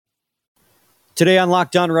Today on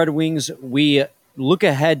Locked On Red Wings, we look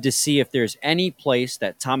ahead to see if there's any place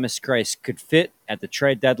that Thomas Greiss could fit at the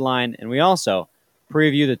trade deadline, and we also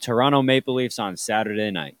preview the Toronto Maple Leafs on Saturday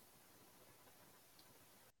night.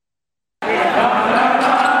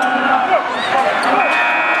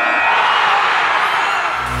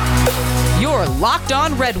 You're Locked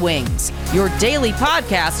On Red Wings, your daily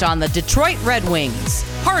podcast on the Detroit Red Wings,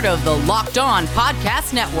 part of the Locked On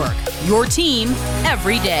Podcast Network, your team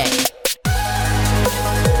every day.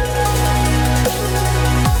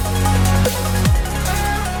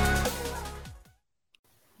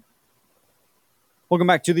 Welcome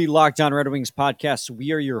back to the Locked On Red Wings podcast.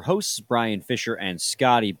 We are your hosts, Brian Fisher and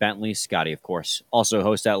Scotty Bentley. Scotty, of course, also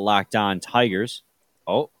host at Locked On Tigers.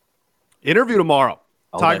 Interview tomorrow.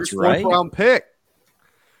 Tigers' right. fourth-round pick.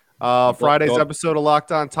 Friday's episode of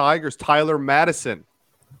Locked On Tigers, Tyler Madison,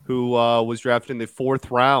 who was drafted in the fourth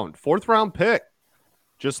round pick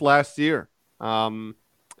just last year,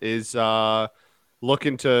 is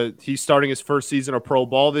looking to – he's starting his first season of pro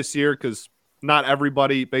ball this year because not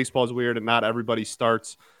everybody – baseball is weird and not everybody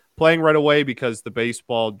starts playing right away because the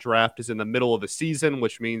baseball draft is in the middle of the season,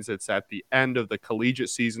 which means it's at the end of the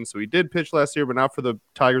collegiate season. So he did pitch last year, but not for the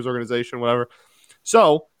Tigers organization, whatever.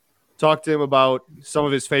 So – talked to him about some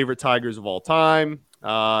of his favorite Tigers of all time,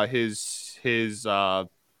 his pitch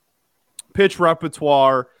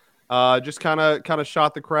repertoire, just kind of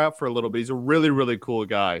shot the crap for a little bit. He's a really, really cool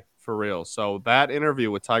guy, for real. So that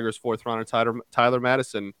interview with Tigers fourth rounder Tyler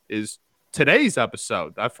Madison is today's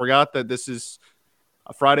episode. I forgot that this is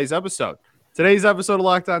a Friday's episode. Today's episode of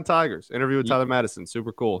Locked On Tigers, interview with Tyler Madison.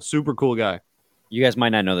 Super cool guy. You guys might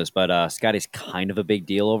not know this, but Scotty's kind of a big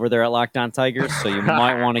deal over there at Locked On Tigers, so you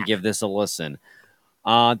might want to give this a listen.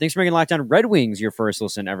 Thanks for making Locked On Red Wings your first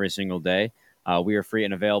listen every single day. We are free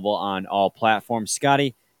and available on all platforms.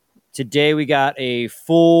 Scotty, today we got a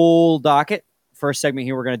full docket. First segment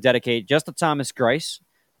here we're going to dedicate just to Thomas Greiss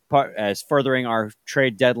as furthering our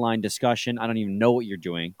trade deadline discussion. I don't even know what you're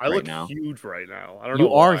doing I look now. Huge right now. I don't you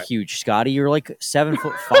know are why. huge, Scotty. You're like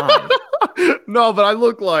 7'5". No, but I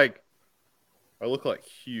look like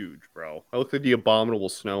huge, bro. I look like the abominable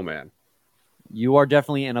snowman. You are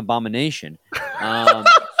definitely an abomination.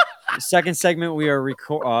 Second segment, we are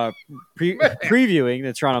previewing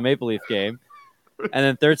the Toronto Maple Leaf game. And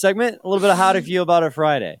then third segment, a little bit of how to feel about it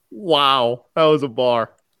Friday. Wow. That was a bar.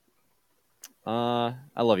 I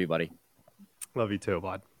love you, buddy. Love you too,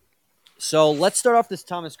 bud. So let's start off this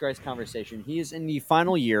Thomas Greiss conversation. He is in the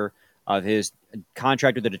final year of his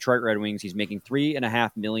contract with the Detroit Red Wings. He's making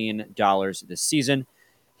 $3.5 million this season.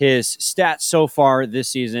 His stats so far this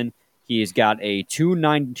season, he's got a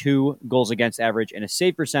 .292 goals against average and a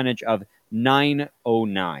save percentage of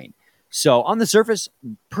 .909. So on the surface,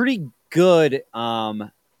 pretty good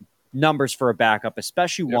numbers for a backup,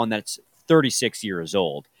 especially one that's 36 years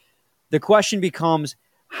old. The question becomes,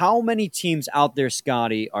 how many teams out there,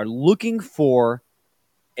 Scotty, are looking for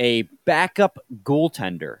a backup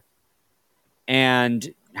goaltender?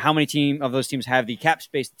 And how many of those teams have the cap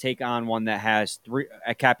space to take on one that has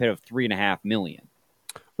a cap hit of $3.5 million?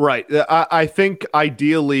 Right. I think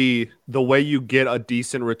ideally the way you get a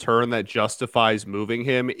decent return that justifies moving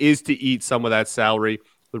him is to eat some of that salary.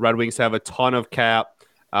 The Red Wings have a ton of cap,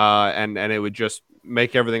 and it would just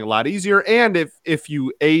make everything a lot easier. And if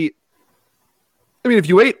you ate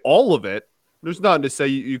all of it, there's nothing to say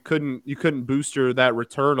you couldn't booster that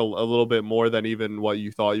return a little bit more than even what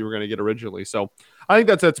you thought you were going to get originally. So I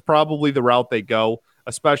think that's probably the route they go,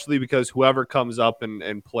 especially because whoever comes up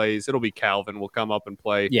and plays, it'll be Calvin will come up and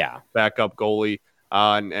play backup goalie,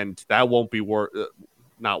 and that won't be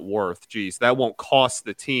that won't cost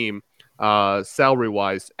the team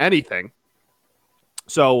salary-wise anything.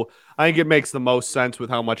 So I think it makes the most sense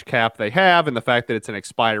with how much cap they have and the fact that it's an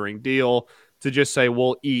expiring deal to just say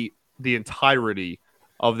we'll eat the entirety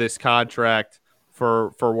of this contract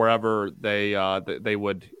for wherever they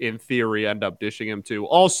would, in theory, end up dishing him to.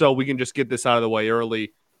 Also, we can just get this out of the way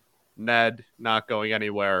early. Ned not going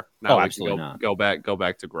anywhere. Now we absolutely can not. Go back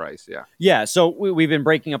to Greiss. Yeah. So we've been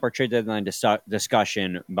breaking up our trade deadline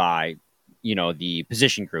discussion by, the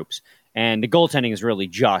position groups, and the goaltending is really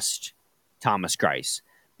just Thomas Greiss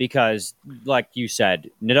because, like you said,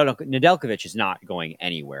 Nedeljkovic is not going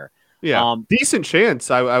anywhere. Yeah, decent chance.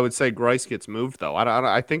 I would say Greiss gets moved, though.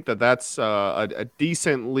 I think that's a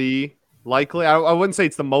decently likely. I wouldn't say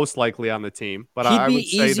it's the most likely on the team, but I would say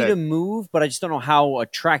he'd be easy to move. But I just don't know how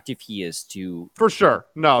attractive he is to for sure.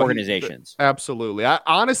 No organizations. Absolutely.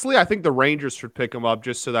 Honestly, I think the Rangers should pick him up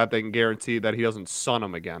just so that they can guarantee that he doesn't sun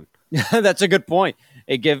them again. That's a good point.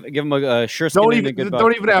 Give him a sure. Don't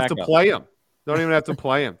even have to play him. Don't even have to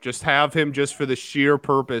play him. Just have him just for the sheer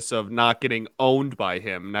purpose of not getting owned by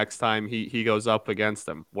him next time he goes up against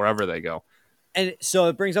them, wherever they go. And so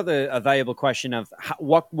it brings up a valuable question of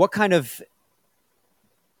what kind of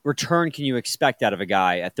return can you expect out of a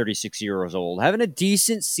guy at 36 years old? Having a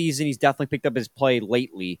decent season, he's definitely picked up his play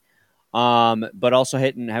lately, but also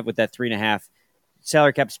hitting with that 3.5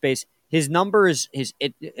 salary cap space. His numbers, his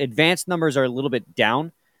advanced numbers are a little bit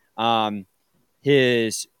down.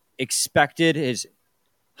 His expected, his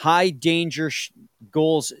high danger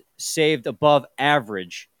goals saved above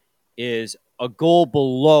average is a goal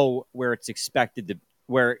below where it's expected to,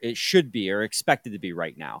 where it should be or expected to be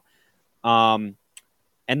right now. And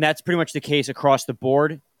that's pretty much the case across the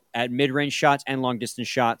board at mid-range shots and long-distance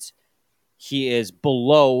shots. He is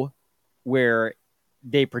below where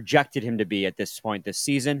they projected him to be at this point this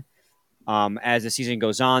season. As the season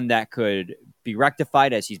goes on, that could be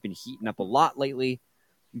rectified as he's been heating up a lot lately.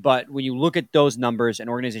 But when you look at those numbers and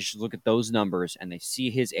organizations look at those numbers and they see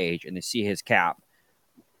his age and they see his cap,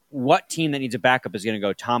 what team that needs a backup is going to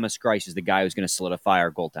go, Thomas Greiss is the guy who's going to solidify our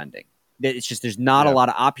goaltending? It's just there's not a lot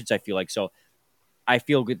of options, I feel like. So I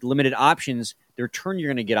feel with limited options, the return you're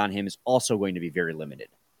going to get on him is also going to be very limited.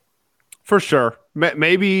 For sure.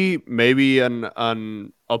 Maybe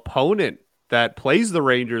an opponent that plays the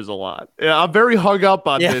Rangers a lot. Yeah, I'm very hung up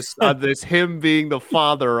on this him being the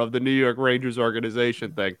father of the New York Rangers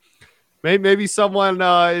organization thing. Maybe someone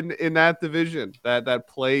in that division that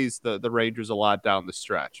plays the Rangers a lot down the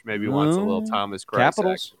stretch. Maybe wants a little Thomas Greiss.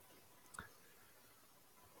 Capitals.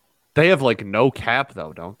 They have like no cap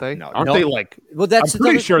though, don't they? No, Aren't they like? Well, that's I'm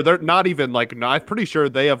pretty sure they're not even like. No, I'm pretty sure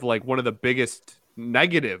they have like one of the biggest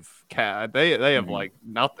negative cap. They have like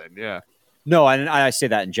nothing. Yeah. No, and I say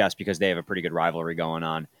that in jest because they have a pretty good rivalry going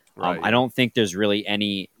on. Right. I don't think there's really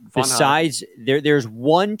any besides there's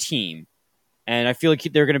one team, and I feel like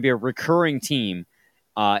they're going to be a recurring team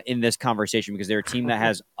in this conversation because they're a team that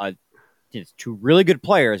has two really good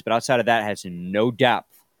players, but outside of that has no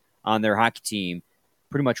depth on their hockey team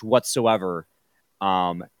pretty much whatsoever.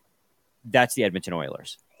 That's the Edmonton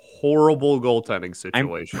Oilers. Horrible goaltending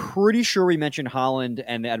situation. I'm pretty sure we mentioned Holland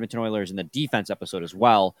and the Edmonton Oilers in the defense episode as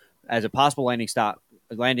well as a possible landing spot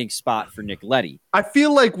for Nick Leddy. I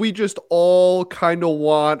feel like we just all kind of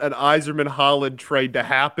want an Yzerman Holland trade to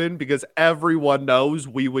happen because everyone knows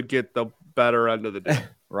we would get the better end of the deal.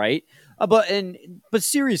 Right? But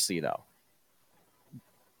seriously though,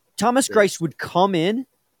 Thomas Greiss would come in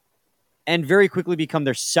and very quickly become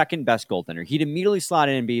their second best goaltender. He'd immediately slot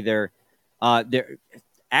in and be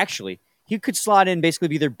actually, he could slot in basically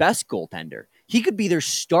be their best goaltender. He could be their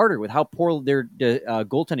starter with how poor their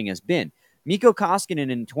goaltending has been. Mikko Koskinen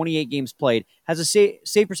in 28 games played has a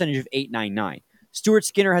save percentage of .899. Stuart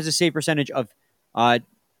Skinner has a save percentage of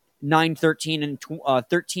 .913 and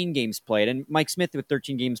 13 games played. And Mike Smith with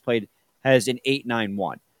 13 games played has an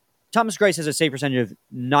 .891. Thomas Greiss has a save percentage of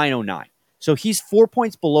 .909. So he's 4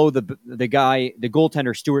 points below the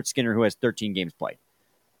goaltender Stuart Skinner, who has 13 games played.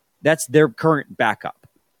 That's their current backup.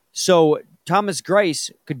 So Thomas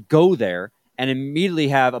Greiss could go there and immediately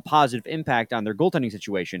have a positive impact on their goaltending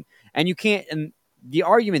situation. And you can't, and the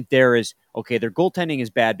argument there is, okay, their goaltending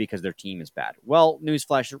is bad because their team is bad. Well,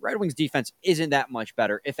 newsflash, the Red Wings defense isn't that much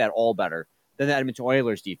better, if at all better, than the Edmonton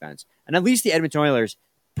Oilers defense. And at least the Edmonton Oilers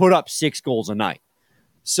put up 6 goals a night.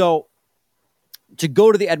 So to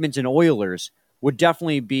go to the Edmonton Oilers would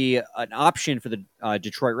definitely be an option for the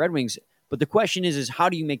Detroit Red Wings. But the question is how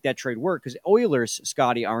do you make that trade work? Because Oilers,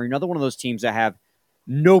 Scotty, are another one of those teams that have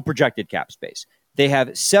no projected cap space. They have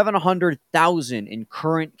 $700,000 in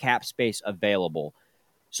current cap space available.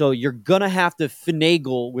 So you're going to have to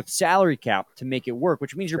finagle with salary cap to make it work,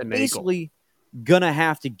 which means you're basically going to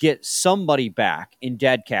have to get somebody back in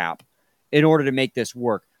dead cap in order to make this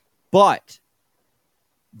work. But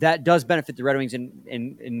that does benefit the Red Wings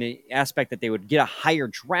in the aspect that they would get a higher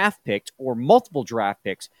draft pick or multiple draft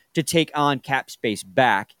picks to take on cap space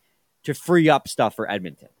back to free up stuff for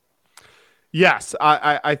Edmonton. Yes,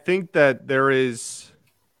 I think that there is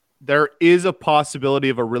a possibility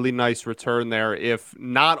of a really nice return there if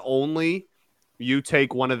not only you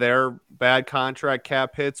take one of their bad contract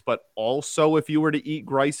cap hits, but also if you were to eat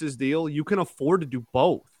Greiss's deal, you can afford to do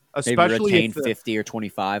both. Especially maybe retain 50 or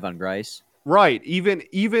 25 on Greiss. Right.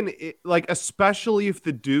 Even like, especially if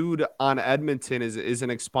the dude on Edmonton is an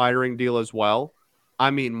expiring deal as well.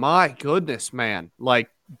 I mean, my goodness, man, like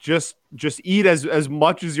just eat as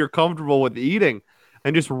much as you're comfortable with eating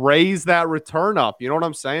and just raise that return up. You know what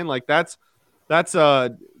I'm saying? Like that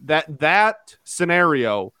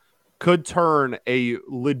scenario could turn a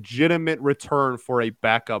legitimate return for a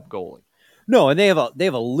backup goalie. No, and they have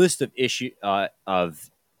a list of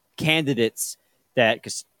candidates that,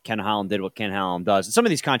 because Ken Holland did what Ken Holland does. And some of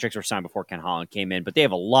these contracts were signed before Ken Holland came in, but they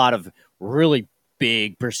have a lot of really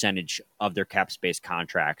big percentage of their cap space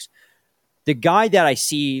contracts. The guy that I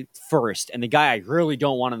see first, and the guy I really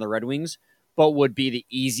don't want on the Red Wings, but would be the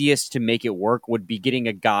easiest to make it work, would be getting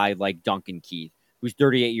a guy like Duncan Keith, who's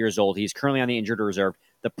 38 years old. He's currently on the injured reserve.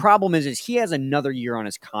 The problem is he has another year on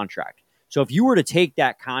his contract. So if you were to take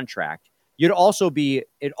that contract, it'd also be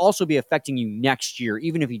affecting you next year,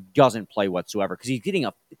 even if he doesn't play whatsoever, because he's getting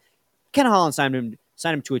Ken Holland signed him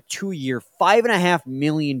to a 2-year, $5.5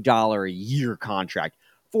 million a year contract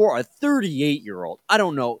for a 38-year-old. I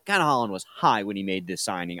don't know. Ken Holland was high when he made this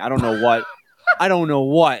signing. I don't know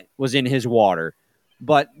what was in his water,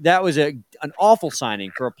 but that was an awful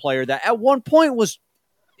signing for a player that at one point was,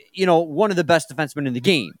 one of the best defensemen in the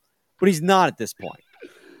game, but he's not at this point.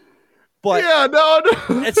 But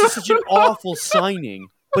it's just such an awful signing.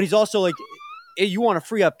 But he's also like, you want to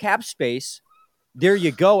free up cap space, there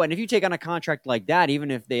you go. And if you take on a contract like that,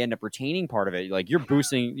 even if they end up retaining part of it, like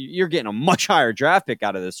you're getting a much higher draft pick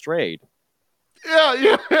out of this trade.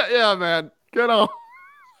 Yeah, man. Get on.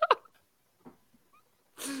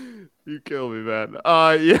 You kill me, man.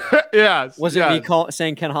 Yes. Was it me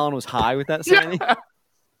saying Ken Holland was high with that signing? Yeah.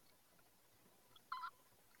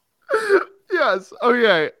 Yes.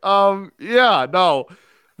 Okay. No.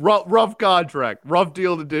 Rough contract. Rough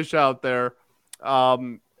deal to dish out there.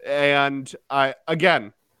 And that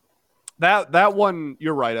one,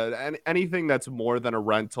 you're right. Anything that's more than a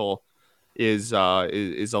rental is a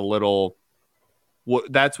little.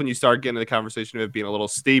 That's when you start getting the conversation of it being a little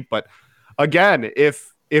steep. But again,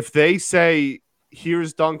 if they say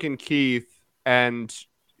here's Duncan Keith, and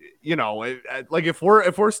like if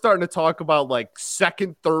we're starting to talk about like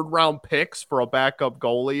second, third round picks for a backup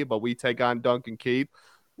goalie, but we take on Duncan Keith,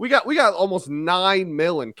 we got almost $9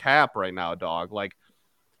 million in cap right now, dog. Like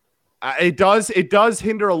it does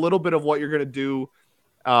hinder a little bit of what you're gonna do,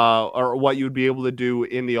 or what you would be able to do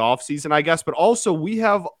in the offseason, I guess. But also we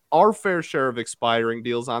have our fair share of expiring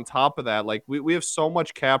deals on top of that. Like we have so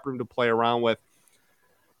much cap room to play around with.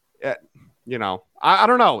 I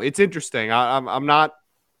don't know. It's interesting. I'm not.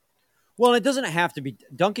 Well, it doesn't have to be.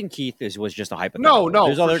 Duncan Keith was just a hypothetical. No.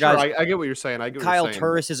 There's other guys. Sure. I get what you're saying. Kyle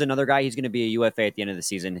Turris is another guy. He's going to be a UFA at the end of the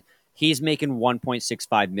season. He's making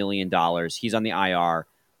 $1.65 million. He's on the IR.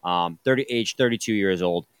 Age 32 years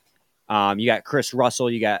old. You got Chris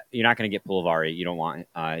Russell. You're not going to get Pulvari. You don't want.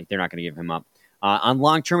 They're not going to give him up. On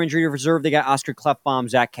long-term injury reserve, they got Oscar Klefbom,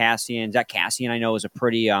 Zach Cassian. Zach Cassian, I know, is a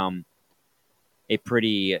pretty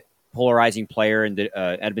polarizing player in the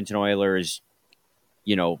Edmonton Oilers,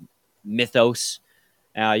 mythos.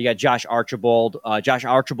 You got Josh Archibald. Josh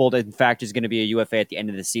Archibald, in fact, is going to be a UFA at the end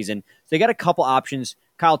of the season. So they got a couple options: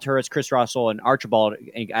 Kyle Turris, Chris Russell, and Archibald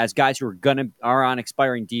as guys who are on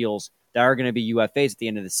expiring deals that are going to be UFAs at the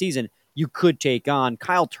end of the season. You could take on.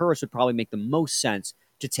 Kyle Turris would probably make the most sense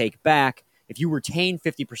to take back if you retain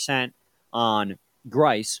 50% on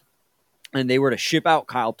Greiss, and they were to ship out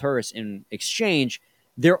Kyle Turris in exchange.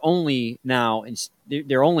 They're only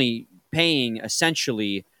paying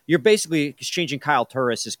essentially. You're basically exchanging Kyle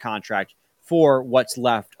Turris' contract for what's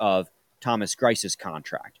left of Thomas Greiss's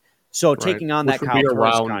contract. So taking on that Kyle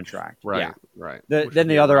Turris contract. Right. Then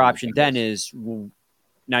the other option then is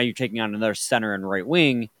now you're taking on another center and right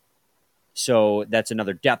wing. So that's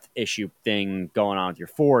another depth issue thing going on with your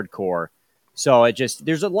forward core. So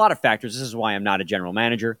there's a lot of factors. This is why I'm not a general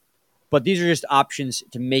manager. But these are just options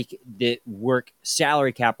to make it work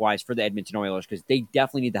salary cap-wise for the Edmonton Oilers, because they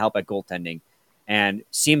definitely need the help at goaltending. And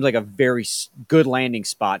seems like a very good landing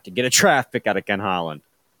spot to get a draft pick out of Ken Holland.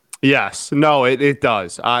 Yes. No, it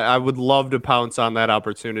does. I would love to pounce on that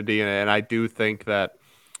opportunity, and I do think that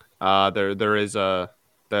there is a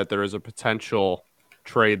potential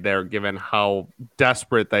trade there, given how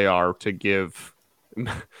desperate they are to give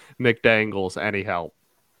McDangles any help.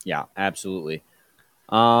 Yeah, absolutely.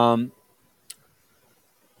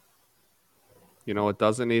 You know what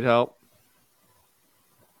doesn't need help?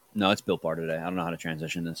 No, it's Built Bar today. I don't know how to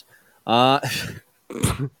transition this.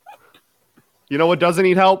 You know what doesn't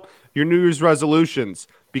need help? Your New Year's resolutions,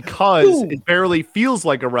 because it barely feels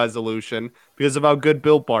like a resolution because of how good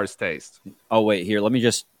Built Bars taste. Oh, wait, here. Let me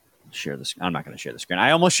just share this. I'm not going to share the screen.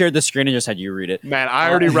 I almost shared the screen and just had you read it. Man, I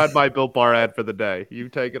already read my Built Bar ad for the day. You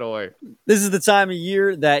take it away. This is the time of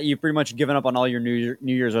year that you've pretty much given up on all your New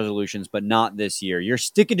Year's resolutions, but not this year. You're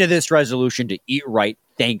sticking to this resolution to eat right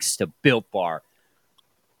thanks to Built Bar.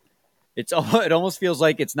 It almost feels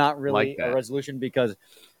like it's not really a resolution because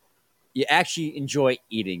you actually enjoy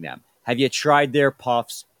eating them. Have you tried their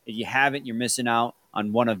puffs? If you haven't, you're missing out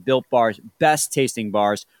on one of Built Bar's best tasting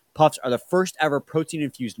bars. Puffs are the first ever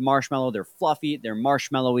protein-infused marshmallow. They're fluffy. They're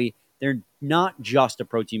marshmallowy. They're not just a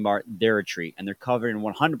protein bar. They're a treat, and they're covered in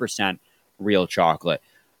 100% real chocolate.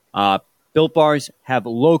 Built Bars have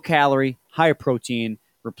low calorie, high protein.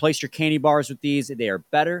 Replace your candy bars with these. They are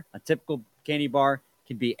better. A typical candy bar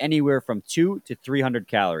can be anywhere from 200 to 300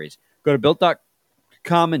 calories. Go to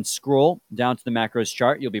built.com and scroll down to the macros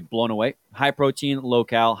chart. You'll be blown away. High protein, low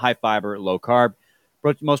cal, high fiber, low carb.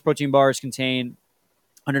 Most protein bars contain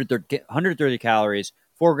 130 calories,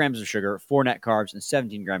 4 grams of sugar, 4 net carbs, and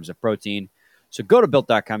 17 grams of protein. So go to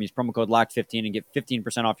built.com, use promo code LOCKED15 and get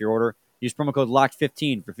 15% off your order. Use promo code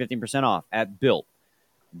LOCKED15 for 15% off at built.com.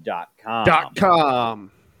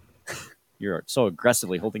 You're so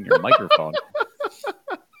aggressively holding your microphone.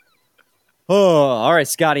 All right,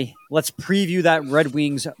 Scotty, let's preview that Red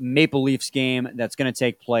Wings Maple Leafs game that's going to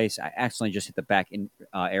take place. I accidentally just hit the back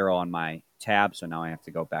arrow on my tab, so now I have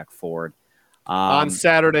to go back forward. On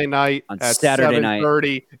Saturday night at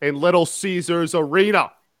 7:30 in Little Caesars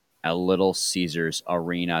Arena. At Little Caesars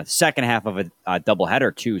Arena. Second half of a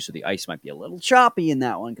doubleheader, too, so the ice might be a little choppy in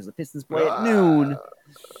that one because the Pistons play at noon.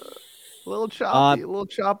 A little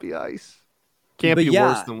choppy ice. Can't be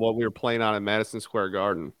worse than what we were playing on at Madison Square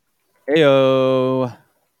Garden. Heyo.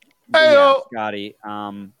 Yeah, Scotty.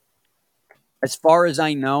 As far as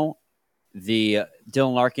I know, the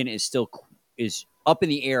Dylan Larkin is up in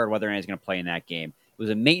the air whether or not he's going to play in that game. It was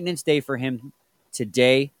a maintenance day for him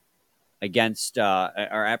today against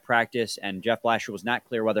or at practice, and Jeff Blasher was not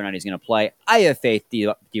clear whether or not he's going to play. I have faith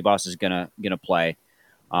D-Boss is going to play.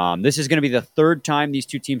 This is going to be the third time these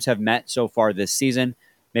two teams have met so far this season.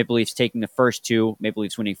 Maple Leafs taking the first two. Maple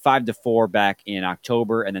Leafs winning 5-4 back in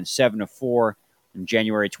October, and then 7-4 on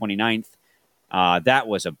January 29th. That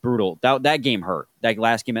was a brutal. That game hurt. That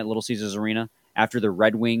last game at Little Caesars Arena, after the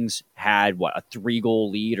Red Wings had a 3-goal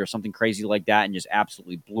lead or something crazy like that, and just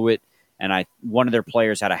absolutely blew it. And one of their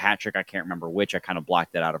players had a hat trick. I can't remember which. I kind of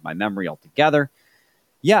blocked that out of my memory altogether.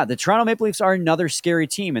 Yeah, the Toronto Maple Leafs are another scary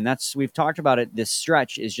team, and we've talked about it. This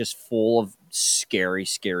stretch is just full of scary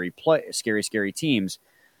teams.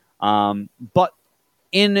 But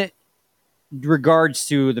in regards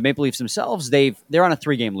to the Maple Leafs themselves, they're on a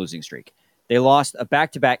 3-game losing streak. They lost a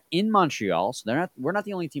back-to-back in Montreal, so we're not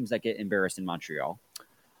the only teams that get embarrassed in Montreal.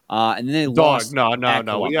 And then they lost. No.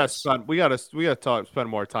 We got to spend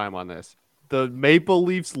more time on this. The Maple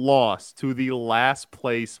Leafs lost to the last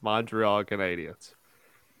place Montreal Canadiens,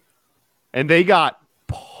 and they got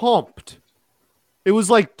pumped. It was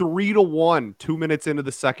like 3-1 2 minutes into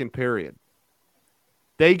the second period.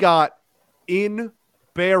 They got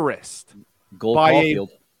embarrassed by a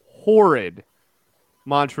horrid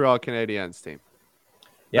Montreal Canadiens team.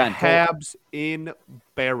 Yeah, the Habs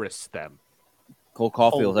embarrassed them. Cole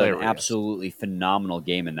Caulfield had an absolutely phenomenal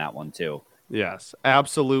game in that one too. Yes,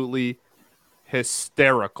 absolutely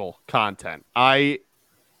hysterical content. I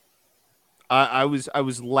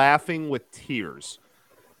was laughing with tears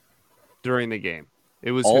during the game.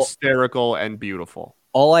 It was hysterical and beautiful.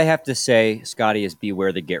 All I have to say, Scotty, is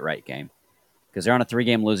beware the get-right game. Because they're on a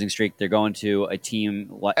 3-game losing streak. They're going to a team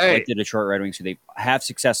like the Detroit Red Wings, who they have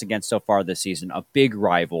success against so far this season, a big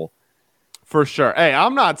rival. For sure. Hey,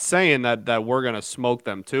 I'm not saying that we're going to smoke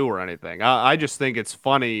them too or anything. I just think it's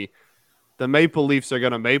funny. The Maple Leafs are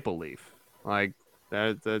going to Maple Leaf. Like,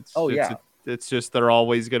 it's just they're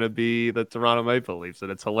always going to be the Toronto Maple Leafs,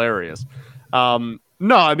 and it's hilarious. No,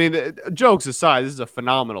 I mean, jokes aside, this is a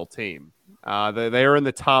phenomenal team. They are in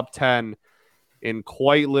the top 10 in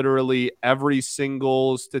quite literally every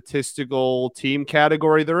single statistical team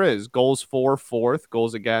category there is. Goals for, 4th.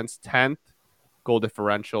 Goals against, 10th. Goal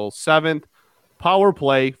differential, 7th. Power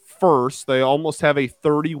play, 1st. They almost have a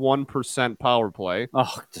 31% power play.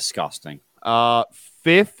 Oh, disgusting.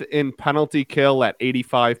 5th in penalty kill at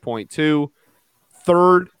 85.2.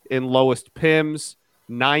 3rd in lowest PIMS.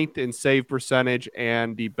 9th in save percentage,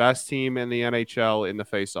 and the best team in the NHL in the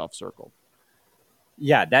faceoff circle.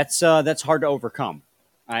 Yeah, that's hard to overcome.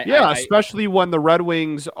 Especially when the Red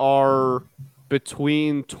Wings are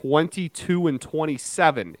between 22 and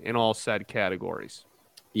 27 in all said categories.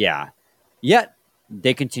 Yeah. Yet,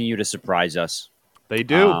 they continue to surprise us. They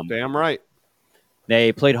do. Damn right.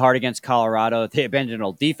 They played hard against Colorado. They abandoned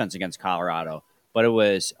all defense against Colorado, but it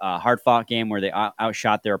was a hard-fought game where they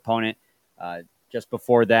outshot their opponent. Just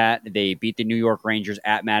before that, they beat the New York Rangers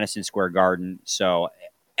at Madison Square Garden. So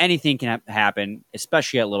anything can happen,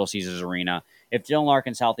 especially at Little Caesars Arena. If Dylan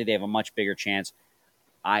Larkin's healthy, they have a much bigger chance.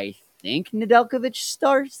 I think Nedeljkovic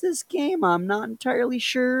starts this game. I'm not entirely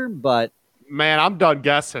sure, but... Man, I'm done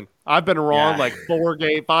guessing. I've been wrong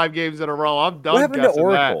 5 games in a row. I'm done guessing. What happened to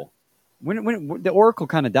Oracle? When the Oracle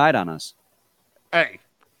kind of died on us. Hey,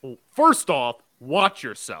 First off, watch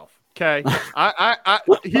yourself. Okay,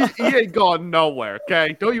 he ain't going nowhere.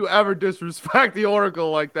 Okay, don't you ever disrespect the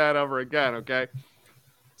Oracle like that ever again. Okay.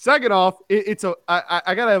 Second off,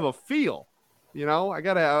 I gotta have a feel.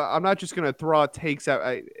 I'm not just gonna throw out takes out.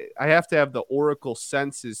 I have to have the Oracle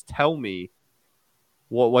senses tell me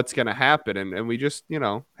what's gonna happen, and we just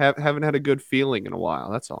haven't had a good feeling in a while.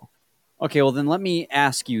 That's all. Okay, well then let me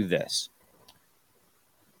ask you this: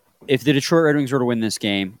 if the Detroit Red Wings were to win this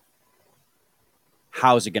game,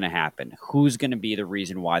 how's it going to happen? Who's going to be the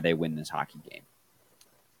reason why they win this hockey game?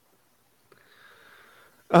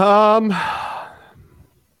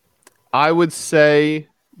 I would say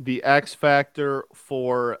the X factor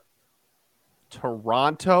for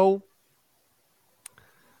Toronto.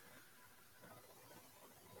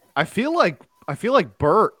 I feel like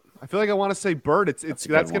Bert. I feel like I want to say Bert.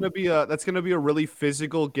 That's going to be a really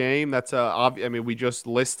physical game. That's we just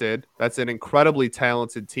listed. That's an incredibly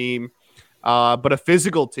talented team. But a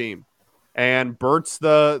physical team, and Bert's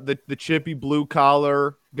the chippy blue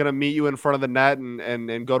collar, gonna meet you in front of the net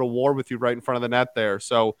and go to war with you right in front of the net there.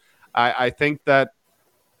 So I think that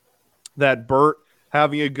Bert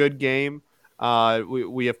having a good game.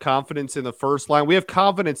 We have confidence in the first line. We have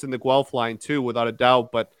confidence in the Guelph line too, without a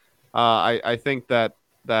doubt. But I think that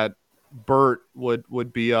Bert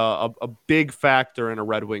would be a big factor in a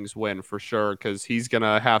Red Wings win for sure, because he's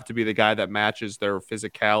gonna have to be the guy that matches their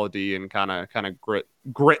physicality and kind of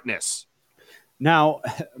gritness. Now,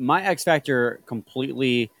 my X factor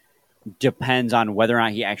completely depends on whether or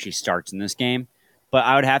not he actually starts in this game, but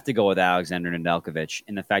I would have to go with Alexander Nedeljkovic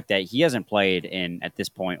in the fact that he hasn't played in, at this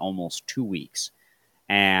point, almost 2 weeks,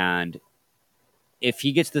 and if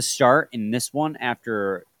he gets the start in this one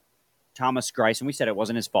after Thomas Greiss, and we said it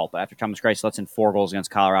wasn't his fault, but after Thomas Greiss lets in 4 goals against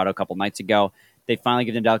Colorado a couple nights ago, they finally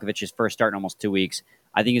give Nedeljkovic his first start in almost 2 weeks.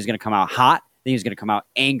 I think he's going to come out hot. I think he's going to come out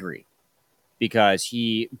angry because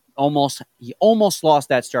he almost lost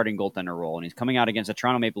that starting goaltender role, and he's coming out against a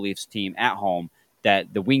Toronto Maple Leafs team at home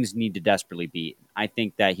that the Wings need to desperately beat. I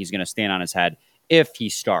think that he's going to stand on his head if he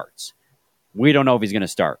starts. We don't know if he's going to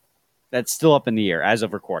start. That's still up in the air as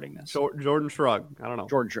of recording this. Jordan Shrug. I don't know.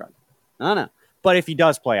 Jordan Shrug. I don't know. But if he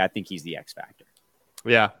does play, I think he's the X factor.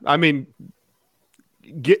 Yeah, I mean,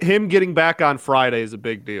 him getting back on Friday is a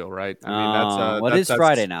big deal, right? I mean, it is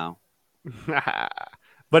Friday now.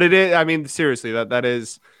 But it is. I mean, seriously, that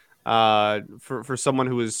is for someone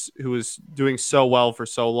who was doing so well for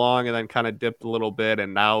so long and then kind of dipped a little bit,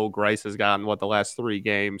 and now Greiss has gotten the last 3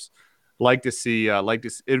 games. Like to see,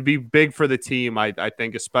 it'd be big for the team. I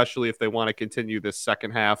think, especially if they want to continue this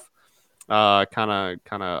second half. Kind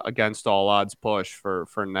of against all odds push for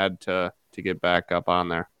Ned to get back up on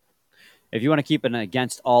there. If you want to keep an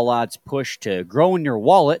against all odds push to grow in your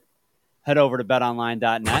wallet, head over to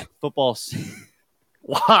betonline.net. Football.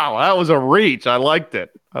 Wow, that was a reach. I liked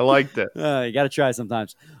it. You got to try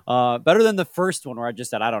sometimes. Better than the first one where I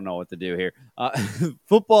just said, I don't know what to do here.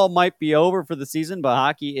 Football might be over for the season, but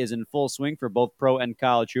hockey is in full swing for both pro and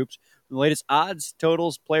college hoops. From the latest odds,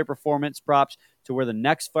 totals, player performance, props, to where the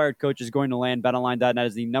next fired coach is going to land, BetOnline.net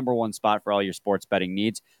is the #1 spot for all your sports betting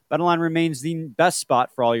needs. BetOnline remains the best spot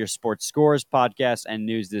for all your sports scores, podcasts, and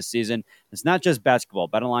news this season. It's not just basketball.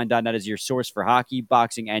 BetOnline.net is your source for hockey,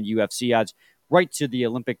 boxing, and UFC odds, right to the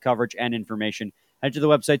Olympic coverage and information. Head to the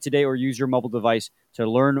website today or use your mobile device to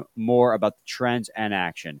learn more about the trends and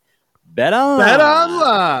action.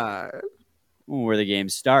 BetOnline! Where the game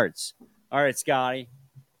starts. All right, Scotty.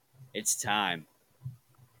 It's time.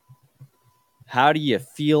 How do you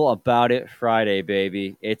feel about it Friday,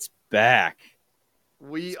 baby? It's back.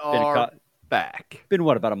 We are back. Been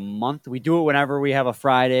about a month? We do it whenever we have a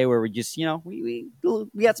Friday where we just, we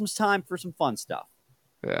got some time for some fun stuff.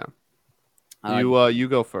 Yeah. You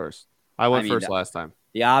go first. I went first last time.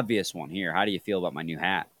 The obvious one here. How do you feel about my new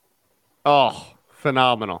hat? Oh,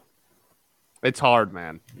 phenomenal. It's hard,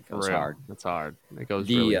 man. It goes hard. It's hard. It goes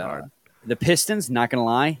really hard. The Pistons, not going to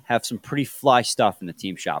lie, have some pretty fly stuff in the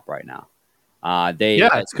team shop right now.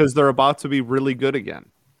 It's because they're about to be really good again.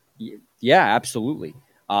 Yeah, absolutely.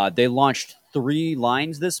 They launched 3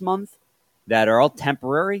 lines this month that are all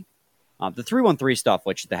temporary. The 313 stuff,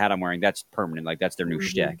 which the hat I'm wearing, that's permanent. Like, that's their new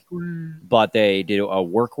shtick. But they did a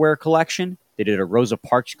workwear collection. They did a Rosa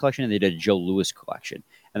Parks collection, and they did a Joe Louis collection.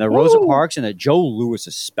 And the Rosa Parks and the Joe Louis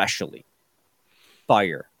especially,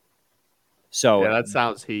 fire. So yeah, that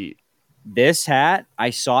sounds heat. This hat,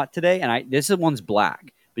 I saw it today, and this one's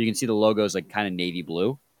black, but you can see the logo's like kind of navy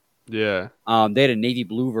blue. Yeah. They had a navy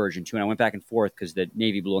blue version too, and I went back and forth because the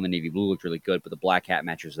navy blue and the navy blue looked really good, but the black hat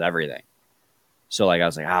matches with everything. So I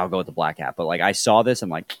was like, I'll go with the black hat. But I saw this,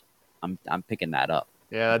 I'm like, I'm picking that up.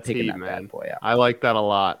 Yeah, that's picking heat, that man. bad boy out. I like that a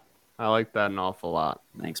lot. I like that an awful lot.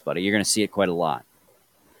 Thanks, buddy. You're going to see it quite a lot.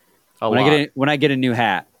 When I get a new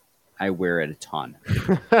hat, I wear it a ton.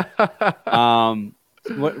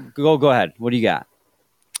 Go ahead. What do you got?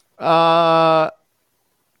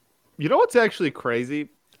 You know what's actually crazy?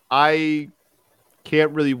 I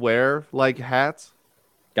can't really wear like hats.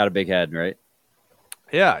 Got a big head, right?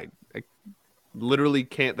 Yeah, I literally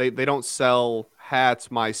can't. They don't sell hats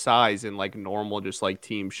my size in like normal, just like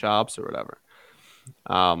team shops or whatever.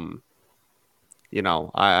 You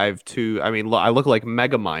know, I have two. I mean, I look like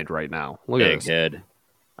Megamind right now. Look at this. Head.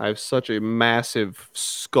 I have such a massive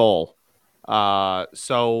skull.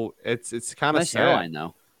 So it's kind of Nice sad. hairline,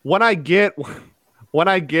 though. When I get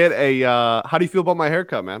a, how do you feel about my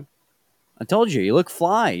haircut, man? I told you look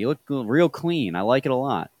fly. You look real clean. I like it a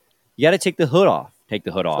lot. You got to take the hood off. Take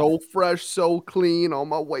the hood off. So fresh, so clean on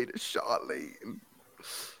my way to Charlene.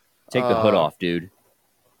 Take the hood off, dude.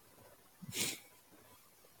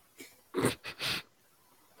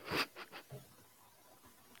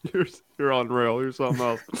 You're unreal. You're something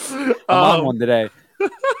else. I'm on one today.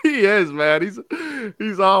 He is, man.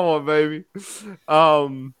 He's on one, baby.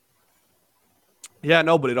 Yeah,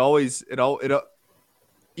 no, but it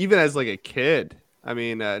even as like a kid. I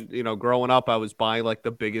mean, you know, growing up, I was buying like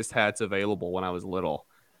the biggest hats available when I was little,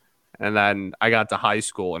 and then I got to high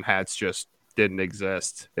school and hats just didn't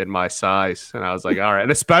exist in my size, and I was like, all right.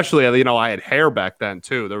 And especially, you know, I had hair back then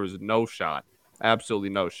too. There was no shot, absolutely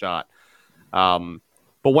no shot. But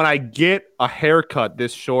when I get a haircut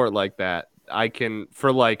this short like that, I can,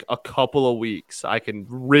 for like a couple of weeks, I can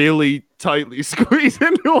really tightly squeeze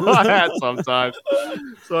into a hat sometimes.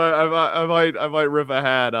 So I might rip a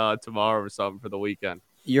hat tomorrow or something for the weekend.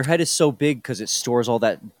 Your head is so big because it stores all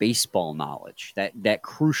that baseball knowledge, that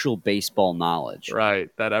crucial baseball knowledge. Right,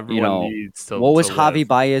 that everyone needs to. What was to Javi live.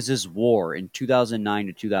 Baez's WAR in 2009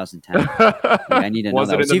 to 2010? I need to know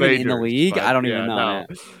that. Was he even in the league? I don't even know.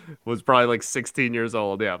 No. Was probably like 16 years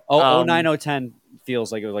old. Yeah. 09, 010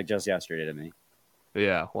 feels like it was like just yesterday to me.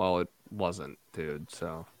 Yeah. Well, it wasn't, dude.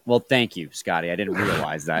 So. Well, thank you, Scotty. I didn't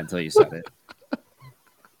realize that until you said it.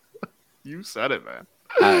 You said it, man.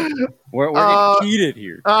 We're getting heated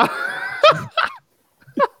here. How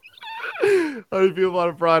do you feel about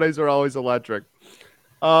it? Fridays are always electric.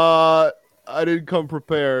 I didn't come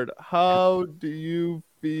prepared. How do you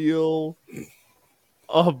feel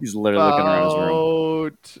He's literally looking around his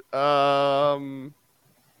room.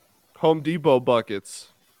 Home Depot buckets?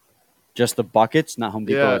 Just the buckets, not Home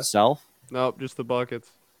Depot itself? Nope, just the buckets.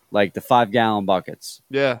 Like the 5-gallon buckets.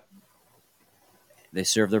 Yeah. They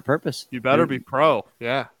serve their purpose. You better be pro.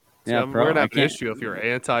 Yeah. Yeah, We're going to have an issue if you're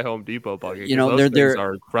anti-Home Depot bucket. You know, those things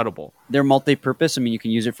are incredible. They're multi-purpose. I mean, you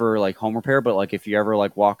can use it for like home repair, but like if you're ever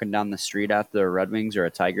like walking down the street after a Red Wings or a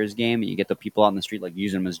Tigers game and you get the people out in the street like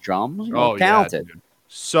using them as drums, you're talented. Yeah,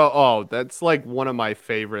 so, that's like one of my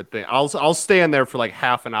favorite things. I'll stand there for like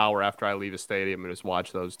half an hour after I leave a stadium and just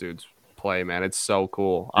watch those dudes play, man. It's so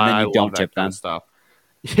cool. And then I don't love tip that kind them. of stuff.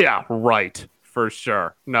 Yeah, right. For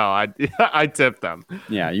sure. No, I tip them.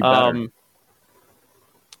 Yeah, you better.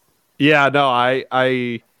 Yeah, no,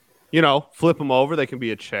 I flip them over. They can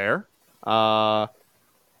be a chair.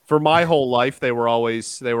 For my whole life, they were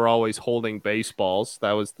always holding baseballs.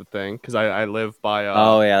 That was the thing because I live by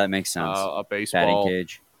that makes sense. A baseball batting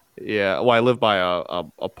cage. Yeah, well, I live by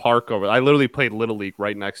a park over. I literally played Little League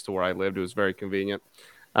right next to where I lived. It was very convenient.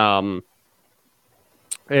 Or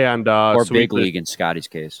so big league in Scotty's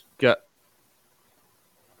case.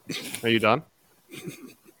 Are you done?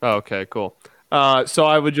 Oh, okay, cool. So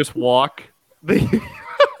I would just walk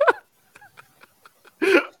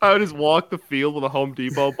I would just walk the field with a Home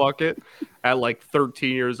Depot bucket at like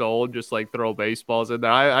 13 years old, just like throw baseballs in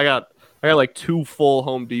there. I got like 2 full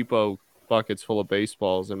Home Depot buckets full of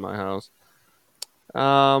baseballs in my house.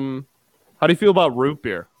 How do you feel about root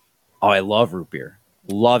beer? Oh, I love root beer.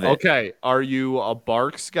 Love it. Okay, are you a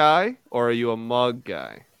Barks guy or are you a mug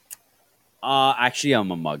guy? Actually, I'm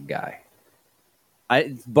a mug guy.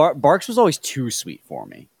 Barks was always too sweet for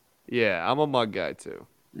me. Yeah, I'm a mug guy too.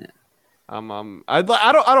 Yeah. I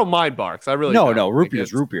don't mind Barks. I really don't. No. Root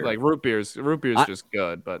beer's root beer. Like root beer's just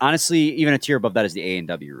good. But honestly, even a tier above that is the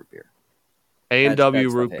A&W root beer. A&W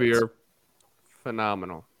root beer,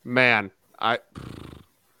 phenomenal. Man,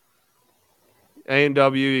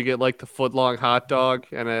 A&W, you get like the foot-long hot dog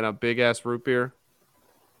and then a big-ass root beer.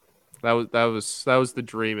 That was the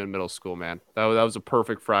dream in middle school, man. That was a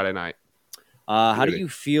perfect Friday night. How do you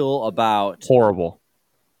feel about... Horrible.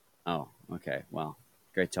 Oh, okay. Well,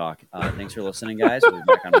 great talk. Thanks for listening, guys. We'll be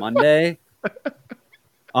back on Monday.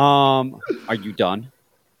 Are you done?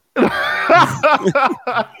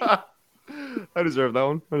 I deserve that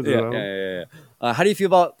one. How do you feel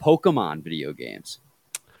about Pokemon video games?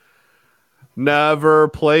 Never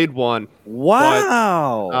played one.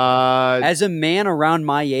 Wow. But, as a man around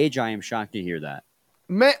my age, I am shocked to hear that.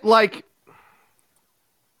 Like,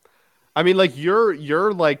 I mean, like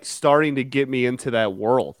you're like starting to get me into that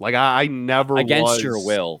world. Like I never against your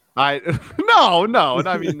will. No,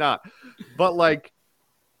 I mean not. But like,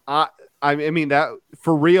 I mean that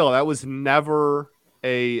for real. That was never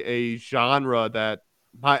a genre that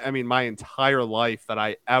my entire life that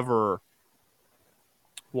I ever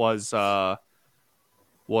was kind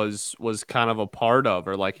of a part of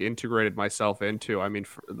or like integrated myself into. I mean,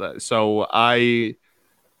 so I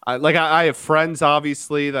have friends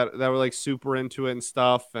obviously that were like super into it and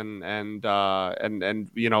stuff, and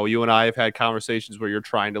you know, you and I have had conversations where you're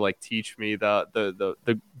trying to like teach me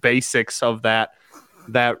the basics of that.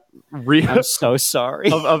 I'm so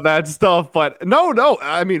sorry of that stuff, but no,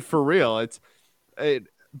 I mean for real, it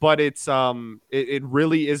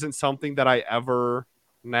really isn't something that I ever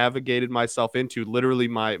navigated myself into. Literally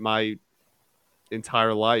my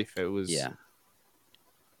entire life, it was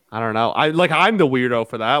I don't know. I'm the weirdo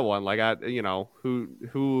for that one. Like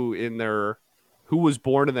who was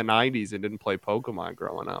born in the 90s and didn't play Pokemon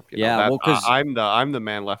growing up. Because I'm the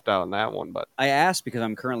man left out in that one. But I asked because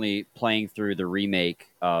I'm currently playing through the remake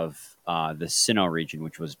of the Sinnoh region,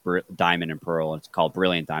 which was Diamond and Pearl. It's called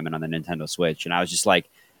Brilliant Diamond on the Nintendo Switch, and I was just like,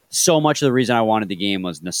 so much of the reason I wanted the game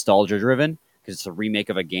was nostalgia driven because it's a remake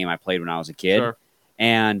of a game I played when I was a kid, sure.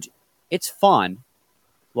 And it's fun.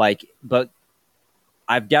 But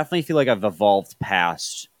I definitely feel like I've evolved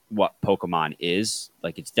past what Pokemon is.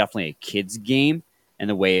 Like, it's definitely a kid's game and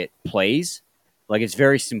the way it plays. Like, it's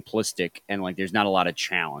very simplistic and like there's not a lot of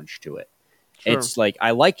challenge to it. Sure. It's like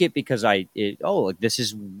I like it because this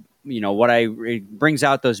is, you know, it brings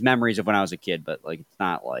out those memories of when I was a kid, but like it's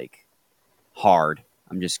not like hard.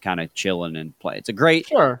 I'm just kind of chilling and play. It's a great.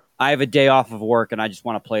 Sure. I have a day off of work and I just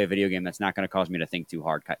want to play a video game that's not going to cause me to think too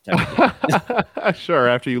hard. Sure.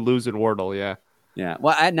 After you lose in Wordle, yeah. Yeah.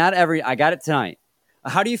 Well, I got it tonight.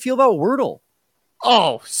 How do you feel about Wordle?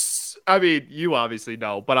 Oh, I mean, you obviously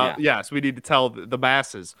know, but yes, we need to tell the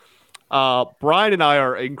masses. Brian and I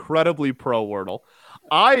are incredibly pro Wordle.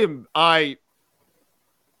 I am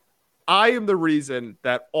the reason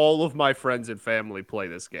that all of my friends and family play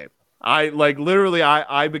this game.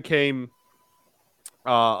 I became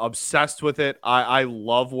obsessed with it. I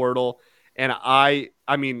love Wordle, and I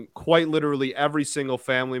mean, quite literally every single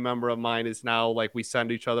family member of mine is now like, we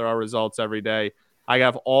send each other our results every day. I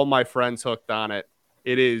have all my friends hooked on it.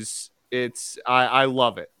 I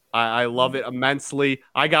love it. I love it immensely.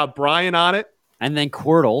 I got Brian on it. And then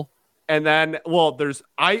Quirtle. And then, well,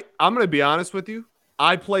 I'm going to be honest with you.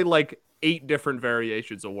 I play like 8 different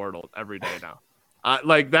variations of Wordle every day now.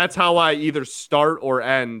 That's how I either start or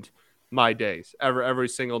end my days. Every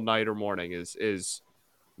single night or morning is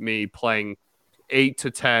me playing 8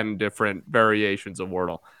 to 10 different variations of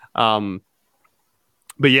Wordle.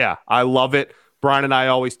 But yeah, I love it. Brian and I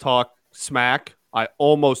always talk smack. I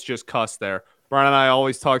almost just cussed there. Brian and I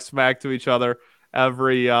always talk smack to each other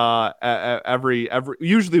every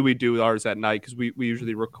usually we do ours at night because we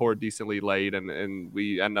usually record decently late and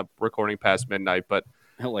we end up recording past midnight. But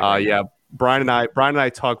yeah, Brian and I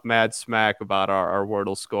talk mad smack about our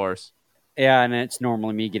Wordle scores. Yeah, and it's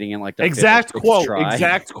normally me getting in like the exact quote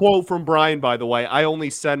from Brian, by the way. I only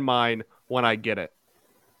send mine when I get it.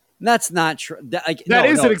 That's not true. That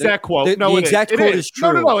is an exact quote. The exact quote is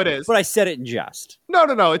true. No, it is. But I said it in jest.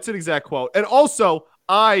 No. It's an exact quote. And also,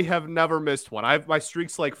 I have never missed one. My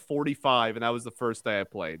streak's like 45, and that was the first day I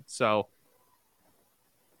played. So,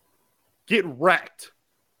 get wrecked.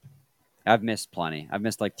 I've missed plenty. I've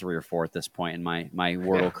missed like 3 or 4 at this point in my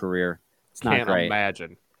Wordle career. It's not great.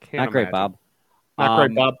 Imagine. Not great, Bob. Not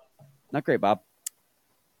great, Bob. Not great, Bob.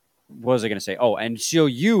 What was I going to say? Oh, and so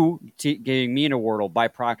you getting me into Wordle by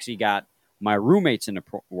proxy got my roommates into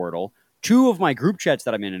Wordle, 2 of my group chats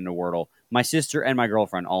that I'm into Wordle, my sister and my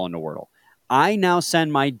girlfriend all into Wordle. I now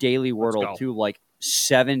send my daily Wordle to like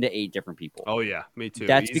 7 to 8 different people. Oh, yeah. Me too.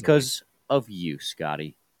 That's easily. Because of you,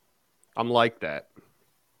 Scotty. I'm like that.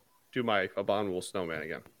 Do my abominable snowman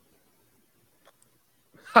again.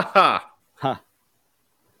 Ha ha.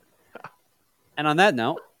 And on that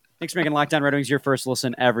note, thanks for making Locked On Red Wings your first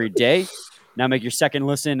listen every day. Now make your second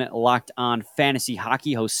listen Locked On Fantasy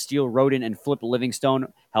Hockey. Hosts Steele Roden and Flip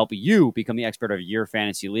Livingstone help you become the expert of your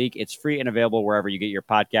fantasy league. It's free and available wherever you get your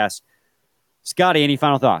podcasts. Scotty, any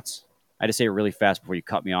final thoughts? I had to say it really fast before you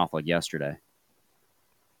cut me off like yesterday.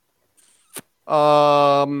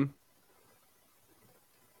 I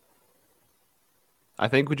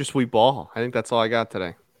think we ball. I think that's all I got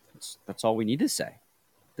today. That's all we need to say.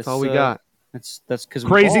 That's all we got. That's because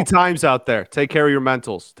crazy times out there. Take care of your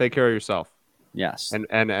mentals. Take care of yourself. Yes.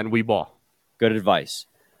 And we ball. Good advice.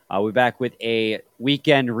 We'll be back with a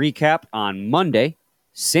weekend recap on Monday.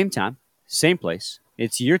 Same time, same place.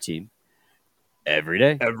 It's your team every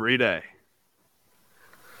day. Every day.